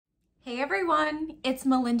Hey everyone, it's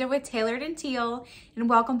Melinda with Tailored and Teal, and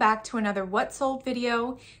welcome back to another What Sold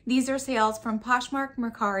video. These are sales from Poshmark,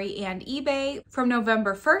 Mercari, and eBay from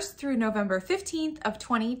November 1st through November 15th of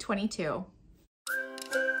 2022.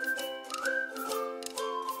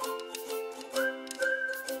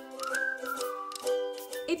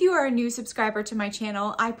 If you are a new subscriber to my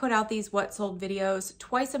channel, I put out these What Sold videos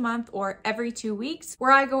twice a month or every 2 weeks, where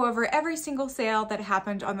I go over every single sale that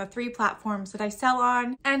happened on the 3 platforms that I sell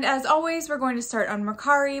on. And as always, we're going to start on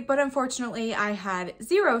Mercari, but unfortunately I had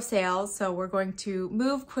 0 sales, so we're going to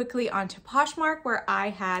move quickly onto Poshmark, where I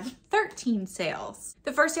had 13 sales.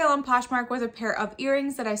 The first sale on Poshmark was a pair of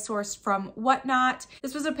earrings that I sourced from Whatnot.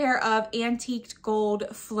 This was a pair of antiqued gold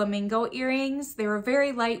flamingo earrings. They were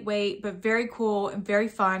very lightweight, but very cool and very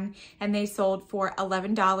fun, and they sold for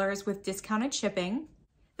 $11 with discounted shipping.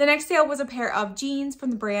 The next sale was a pair of jeans from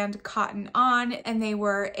the brand Cotton On, and they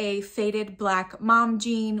were a faded black mom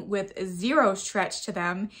jean with 0 stretch to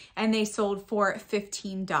them, and they sold for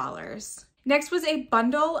 $15. Next was a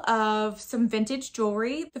bundle of some vintage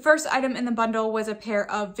jewelry. The first item in the bundle was a pair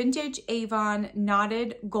of vintage Avon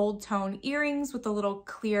knotted gold tone earrings with a little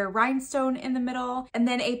clear rhinestone in the middle, and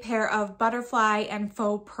then a pair of butterfly and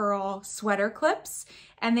faux pearl sweater clips,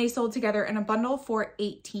 and they sold together in a bundle for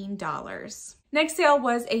 $18. Next sale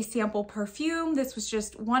was a sample perfume. This was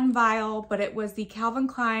just 1 vial, but it was the Calvin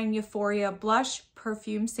Klein Euphoria Blush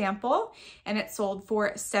perfume sample, and it sold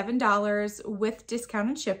for $7 with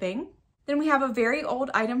discounted shipping. Then we have a very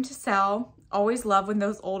old item to sell. Always love when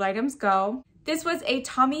those old items go. This was a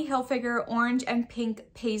Tommy Hilfiger orange and pink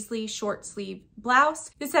paisley short sleeve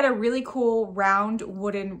blouse. This had a really cool round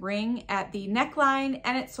wooden ring at the neckline,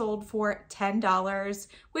 and it sold for $10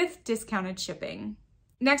 with discounted shipping.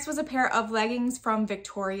 Next was a pair of leggings from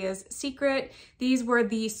Victoria's Secret. These were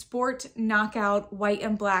the Sport Knockout white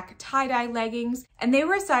and black tie-dye leggings, and they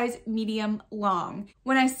were a size medium long.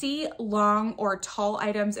 When I see long or tall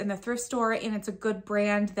items in the thrift store and it's a good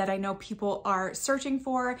brand that I know people are searching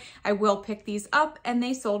for, I will pick these up, and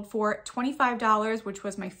they sold for $25, which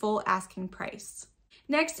was my full asking price.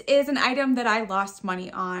 Next is an item that I lost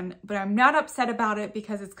money on, but I'm not upset about it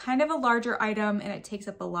because it's kind of a larger item and it takes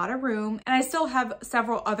up a lot of room. And I still have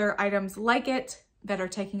several other items like it that are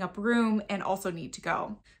taking up room and also need to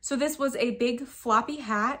go. So this was a big floppy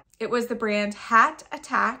hat. It was the brand Hat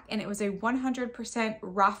Attack, and it was a 100%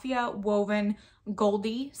 raffia woven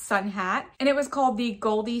Goldie sun hat. And it was called the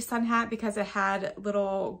Goldie sun hat because it had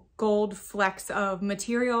little gold flecks of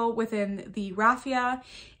material within the raffia,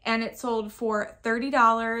 and it sold for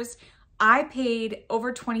 $30. I paid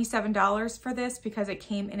over $27 for this because it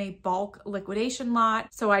came in a bulk liquidation lot,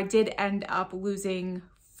 so I did end up losing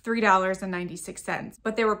 $3.96,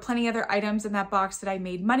 but there were plenty other items in that box that I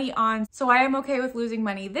made money on, so I am okay with losing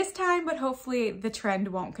money this time, but hopefully the trend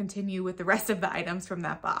won't continue with the rest of the items from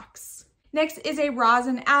that box. Next is a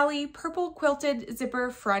Rosin Alley purple quilted zipper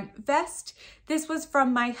front vest. This was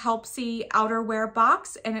from my Helpsy outerwear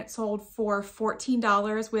box, and it sold for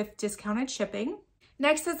 $14 with discounted shipping.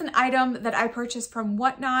 Next is an item that I purchased from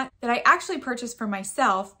Whatnot that I actually purchased for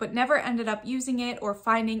myself, but never ended up using it or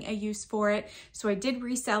finding a use for it, so I did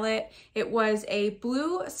resell it. It was a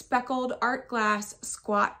blue speckled art glass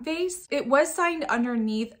squat vase. It was signed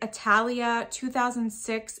underneath Italia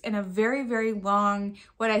 2006 in a very, very long,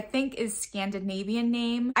 what I think is Scandinavian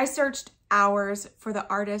name. I searched hours for the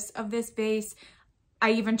artist of this vase.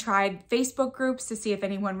 I even tried Facebook groups to see if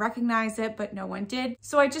anyone recognized it, but no one did.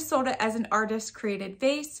 So I just sold it as an artist created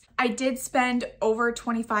vase. I did spend over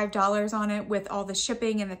 $25 on it with all the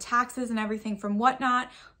shipping and the taxes and everything from Whatnot,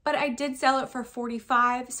 but I did sell it for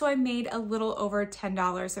 $45, so I made a little over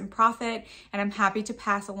 $10 in profit, and I'm happy to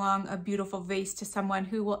pass along a beautiful vase to someone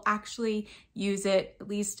who will actually use it, at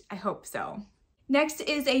least I hope so. Next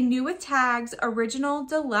is a New With Tags Original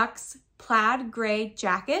Deluxe plaid gray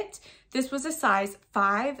jacket. This was a size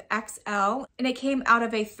 5XL, and it came out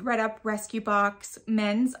of a ThredUp Rescue Box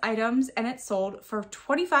men's items, and it sold for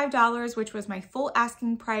 $25, which was my full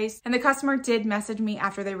asking price. And the customer did message me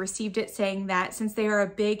after they received it saying that since they are a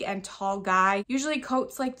big and tall guy, usually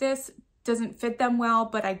coats like this doesn't fit them well,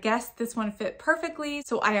 but I guess this one fit perfectly.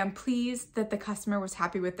 So I am pleased that the customer was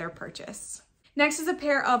happy with their purchase. Next is a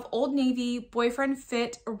pair of Old Navy boyfriend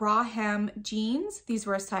fit raw hem jeans. These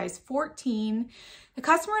were a size 14. The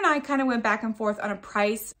customer and I kind of went back and forth on a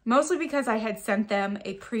price, mostly because I had sent them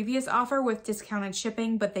a previous offer with discounted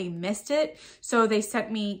shipping, but they missed it. So they sent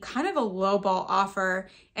me kind of a lowball offer.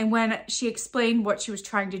 And when she explained what she was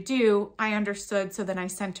trying to do, I understood. So then I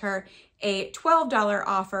sent her a $12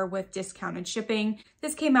 offer with discounted shipping.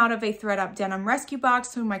 This came out of a ThredUp denim rescue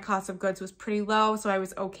box, so my cost of goods was pretty low, so I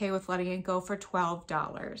was okay with letting it go for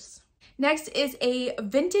 $12. Next is a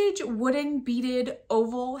vintage wooden beaded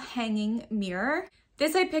oval hanging mirror.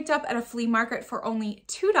 This I picked up at a flea market for only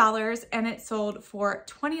 $2 and it sold for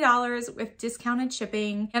 $20 with discounted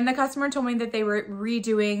shipping. And the customer told me that they were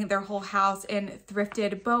redoing their whole house in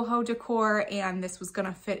thrifted boho decor and this was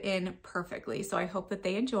gonna fit in perfectly. So I hope that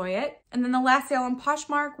they enjoy it. And then the last sale on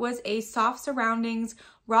Poshmark was a soft surroundings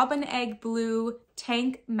robin egg blue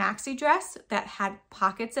tank maxi dress that had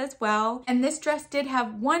pockets as well. And this dress did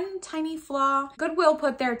have one tiny flaw. Goodwill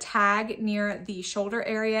put their tag near the shoulder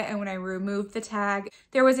area, and when I removed the tag,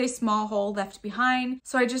 there was a small hole left behind.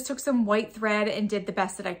 So I just took some white thread and did the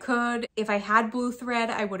best that I could. If I had blue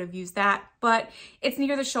thread, I would have used that, but it's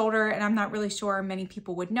near the shoulder and I'm not really sure many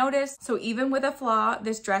people would notice. So even with a flaw,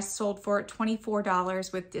 this dress sold for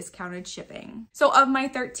 $24 with discounted shipping. So of my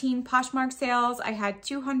 13 Poshmark sales, I had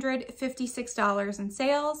 $256 in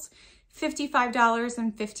sales,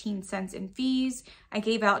 $55.15 in fees. I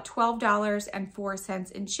gave out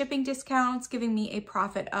 $12.04 in shipping discounts, giving me a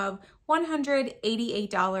profit of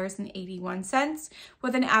 $188.81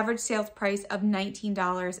 with an average sales price of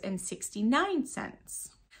 $19.69.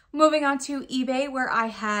 Moving on to eBay, where I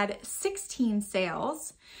had 16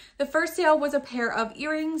 sales. The first sale was a pair of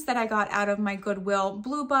earrings that I got out of my Goodwill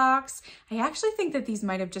blue box. I actually think that these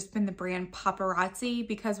might have just been the brand Paparazzi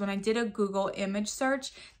because when I did a Google image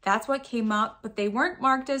search, that's what came up, but they weren't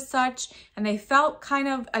marked as such and they felt kind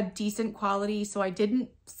of a decent quality, so I didn't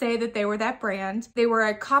say that they were that brand. They were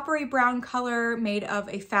a coppery brown color made of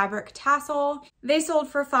a fabric tassel. They sold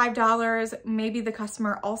for $5. Maybe the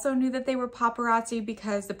customer also knew that they were Paparazzi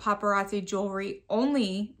because the Paparazzi jewelry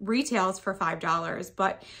only retails for $5,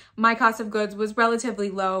 but my cost of goods was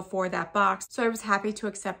relatively low for that box, so I was happy to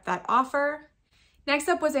accept that offer. Next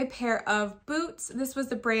up was a pair of boots. This was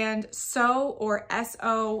the brand So or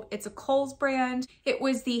SO. It's a Kohl's brand. It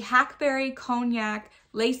was the Hackberry Cognac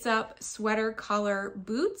lace-up sweater collar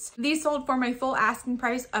boots. These sold for my full asking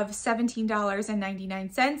price of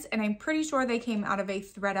 $17.99, and I'm pretty sure they came out of a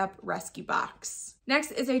ThredUp rescue box.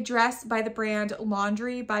 Next is a dress by the brand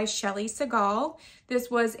Laundry by Shelly Segal.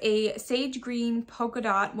 This was a sage green polka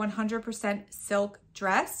dot 100% silk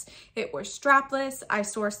dress. It was strapless. I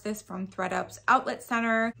sourced this from ThredUp's outlet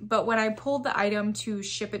center, but when I pulled the item to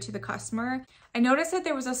ship it to the customer, I noticed that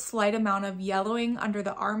there was a slight amount of yellowing under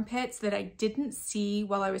the armpits that I didn't see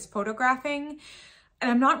while I was photographing, and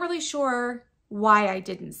I'm not really sure why I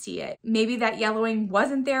didn't see it. Maybe that yellowing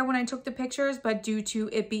wasn't there when I took the pictures, but due to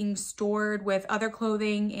it being stored with other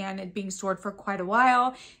clothing and it being stored for quite a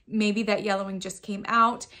while, maybe that yellowing just came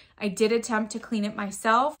out. I did attempt to clean it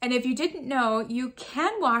myself. And if you didn't know, you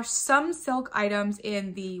can wash some silk items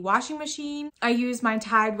in the washing machine. I used my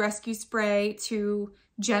Tide Rescue Spray to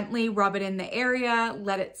gently rub it in the area,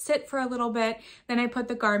 let it sit for a little bit. Then I put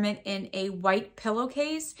the garment in a white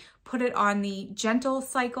pillowcase, put it on the gentle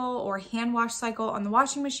cycle or hand wash cycle on the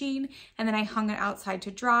washing machine, and then I hung it outside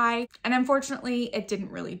to dry. And unfortunately, it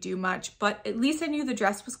didn't really do much, but at least I knew the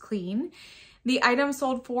dress was clean. The item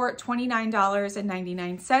sold for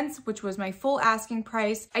 $29.99, which was my full asking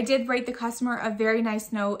price. I did write the customer a very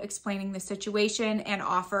nice note explaining the situation and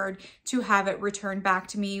offered to have it returned back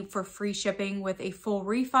to me for free shipping with a full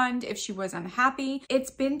refund if she was unhappy.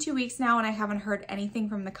 It's been 2 weeks now and I haven't heard anything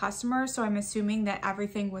from the customer, so I'm assuming that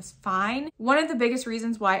everything was fine. One of the biggest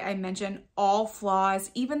reasons why I mention all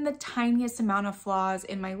flaws, even the tiniest amount of flaws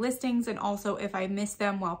in my listings, and also if I miss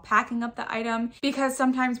them while packing up the item, because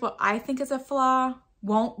sometimes what I think is a flaw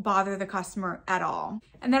won't bother the customer at all.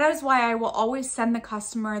 And that is why I will always send the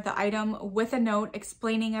customer the item with a note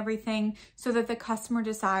explaining everything so that the customer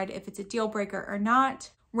decide if it's a deal breaker or not,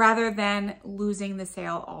 rather than losing the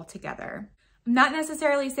sale altogether. I'm not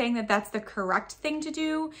necessarily saying that that's the correct thing to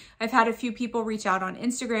do. I've had a few people reach out on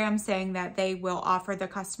Instagram saying that they will offer the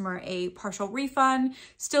customer a partial refund,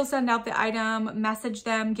 still send out the item, message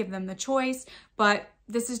them, give them the choice, but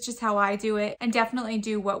this is just how I do it, and definitely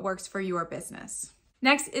do what works for your business.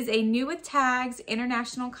 Next is a new with tags,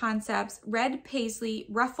 International Concepts, red paisley,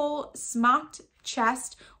 ruffle, smocked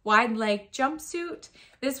chest, wide leg jumpsuit.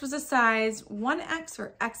 This was a size 1X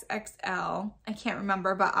or XXL. I can't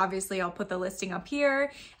remember, but obviously I'll put the listing up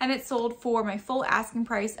here. And it sold for my full asking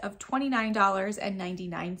price of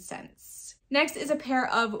 $29.99. Next is a pair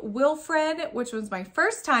of Wilfred, which was my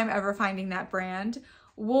first time ever finding that brand.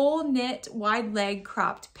 Wool knit wide leg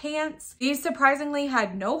cropped pants. These surprisingly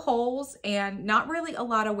had no holes and not really a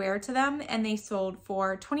lot of wear to them, and they sold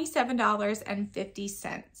for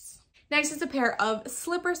 $27.50. Next is a pair of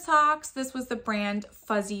slipper socks. This was the brand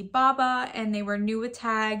Fuzzy Baba, and they were new with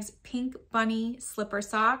tags, pink bunny slipper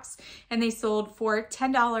socks, and they sold for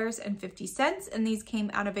 $10.50, and these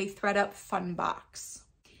came out of a ThredUp fun box.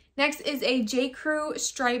 Next is a J. Crew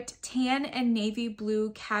striped tan and navy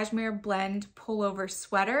blue cashmere blend pullover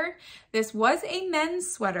sweater. This was a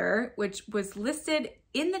men's sweater, which was listed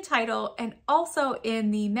in the title and also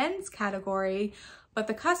in the men's category, but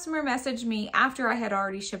the customer messaged me after I had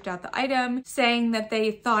already shipped out the item saying that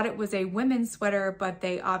they thought it was a women's sweater, but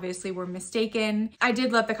they obviously were mistaken. I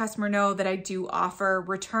did let the customer know that I do offer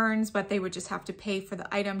returns, but they would just have to pay for the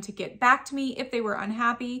item to get back to me if they were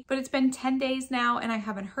unhappy. But it's been 10 days now and I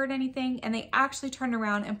haven't heard anything, and they actually turned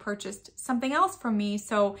around and purchased something else from me,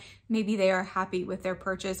 so maybe they are happy with their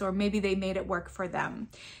purchase, or maybe they made it work for them.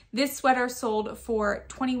 This sweater sold for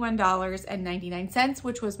 $21.99,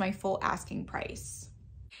 which was my full asking price.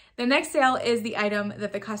 The next sale is the item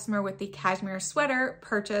that the customer with the cashmere sweater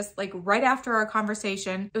purchased like right after our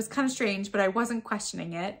conversation. It was kind of strange, but I wasn't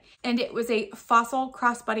questioning it. And it was a Fossil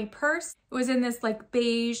crossbody purse. It was in this like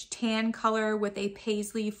beige tan color with a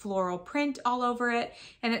paisley floral print all over it,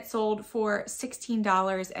 and it sold for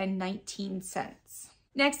 $16.19.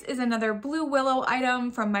 Next is another Blue Willow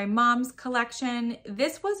item from my mom's collection.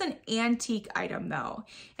 This was an antique item though,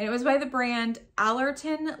 and it was by the brand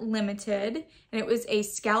Allerton Limited, and it was a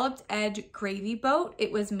scalloped edge gravy boat.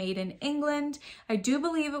 It was made in England. I do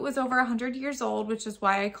believe it was over 100 years old, which is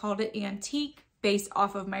why I called it antique, based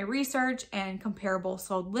off of my research and comparable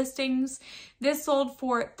sold listings. This sold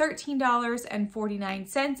for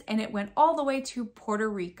 $13.49, and it went all the way to Puerto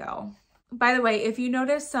Rico. By the way, if you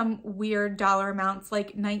notice some weird dollar amounts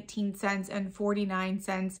like 19 cents and 49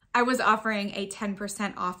 cents, I was offering a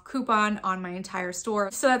 10% off coupon on my entire store.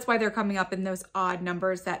 So that's why they're coming up in those odd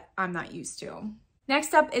numbers that I'm not used to.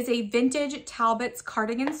 Next up is a vintage Talbot's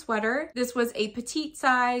cardigan sweater. This was a petite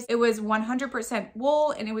size. It was 100%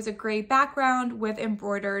 wool, and it was a gray background with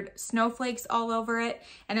embroidered snowflakes all over it,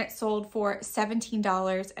 and it sold for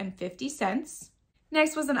 $17.50.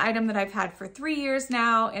 Next was an item that I've had for 3 years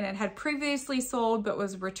now, and it had previously sold but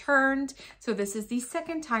was returned. So this is the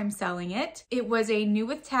second time selling it. It was a new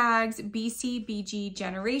with tags BCBG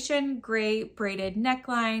Generation gray braided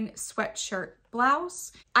neckline sweatshirt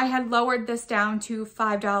blouse. I had lowered this down to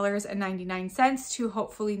 $5.99 to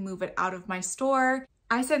hopefully move it out of my store.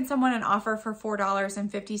 I sent someone an offer for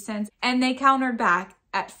 $4.50 and they countered back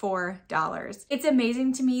at $4. It's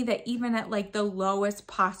amazing to me that even at like the lowest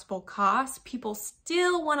possible cost, people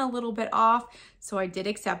still want a little bit off. So I did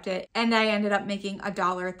accept it, and I ended up making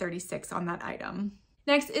 $1.36 on that item.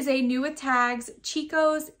 Next is a new with tags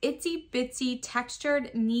Chico's Itsy Bitsy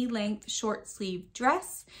textured knee length short sleeve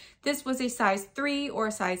dress. This was a size 3 or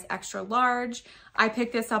a size extra large. I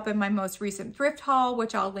picked this up in my most recent thrift haul,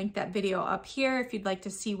 which I'll link that video up here if you'd like to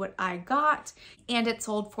see what I got. And it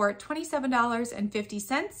sold for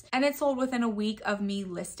 $27.50, and it sold within a week of me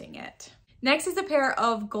listing it. Next is a pair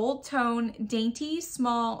of gold tone dainty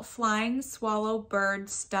small flying swallow bird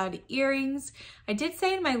stud earrings. I did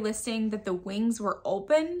say in my listing that the wings were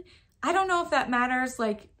open. I don't know if that matters.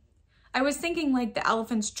 Like, I was thinking like the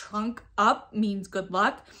elephant's trunk up means good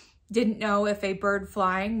luck. Didn't know if a bird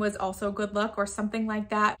flying was also good luck or something like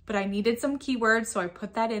that, but I needed some keywords, so I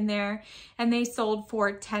put that in there, and they sold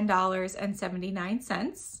for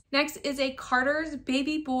 $10.79. Next is a Carter's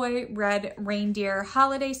Baby Boy Red Reindeer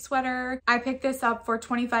Holiday Sweater. I picked this up for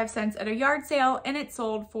 25 cents at a yard sale, and it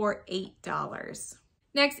sold for $8.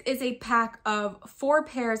 Next is a pack of 4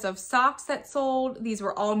 pairs of socks that sold. These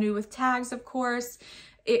were all new with tags, of course.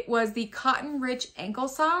 It was the Cotton Rich ankle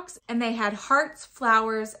socks, and they had hearts,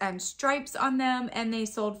 flowers, and stripes on them, and they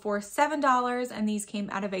sold for $7, and these came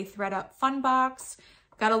out of a ThredUp fun box.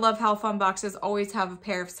 Gotta love how fun boxes always have a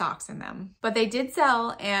pair of socks in them. But they did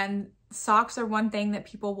sell, and socks are one thing that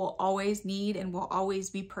people will always need and will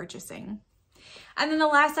always be purchasing. And then the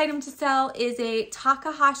last item to sell is a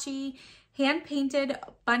Takahashi hand-painted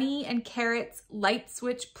bunny and carrots light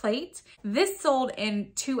switch plate. This sold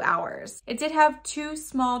in 2 hours. It did have 2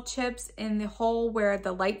 small chips in the hole where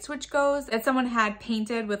the light switch goes that someone had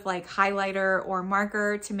painted with like highlighter or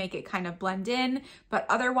marker to make it kind of blend in, but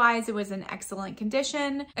otherwise it was in excellent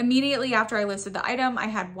condition. Immediately after I listed the item, I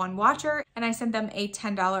had one watcher and I sent them a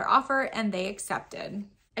 $10 offer and they accepted.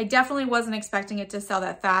 I definitely wasn't expecting it to sell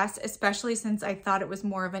that fast, especially since I thought it was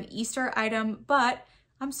more of an Easter item, but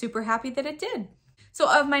I'm super happy that it did. So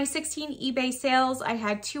of my 16 eBay sales, I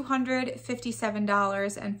had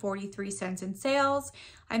 $257.43 in sales.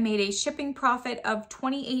 I made a shipping profit of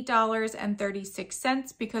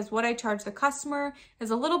 $28.36 because what I charge the customer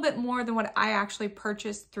is a little bit more than what I actually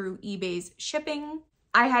purchased through eBay's shipping.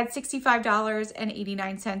 I had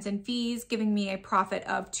 $65.89 in fees, giving me a profit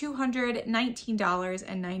of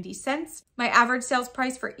 $219.90. My average sales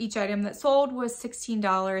price for each item that sold was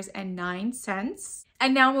 $16.09.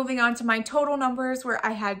 And now moving on to my total numbers, where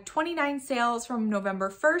I had 29 sales from November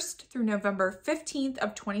 1st through November 15th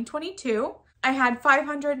of 2022. I had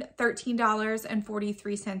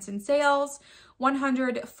 $513.43 in sales,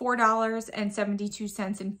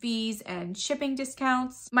 $104.72 in fees and shipping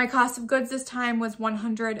discounts. My cost of goods this time was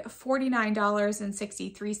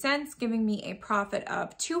 $149.63, giving me a profit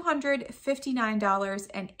of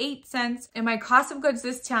 $259.08. And my cost of goods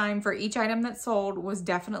this time for each item that sold was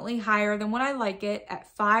definitely higher than what I like it at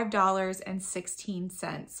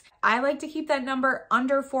 $5.16. I like to keep that number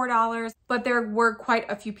under $4, but there were quite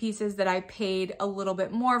a few pieces that I paid a little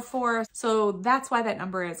bit more for, so that's why that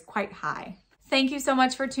number is quite high. Thank you so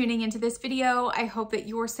much for tuning into this video. I hope that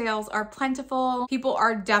your sales are plentiful. People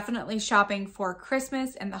are definitely shopping for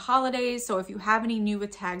Christmas and the holidays, so if you have any new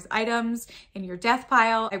with tags items in your death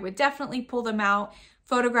pile, I would definitely pull them out,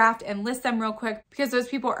 photographed, and list them real quick, because those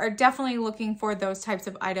people are definitely looking for those types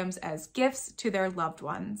of items as gifts to their loved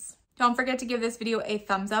ones. Don't forget to give this video a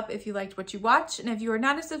thumbs up if you liked what you watched. And if you are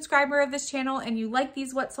not a subscriber of this channel and you like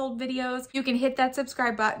these What Sold videos, you can hit that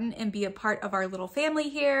subscribe button and be a part of our little family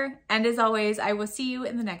here. And as always, I will see you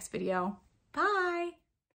in the next video. Bye.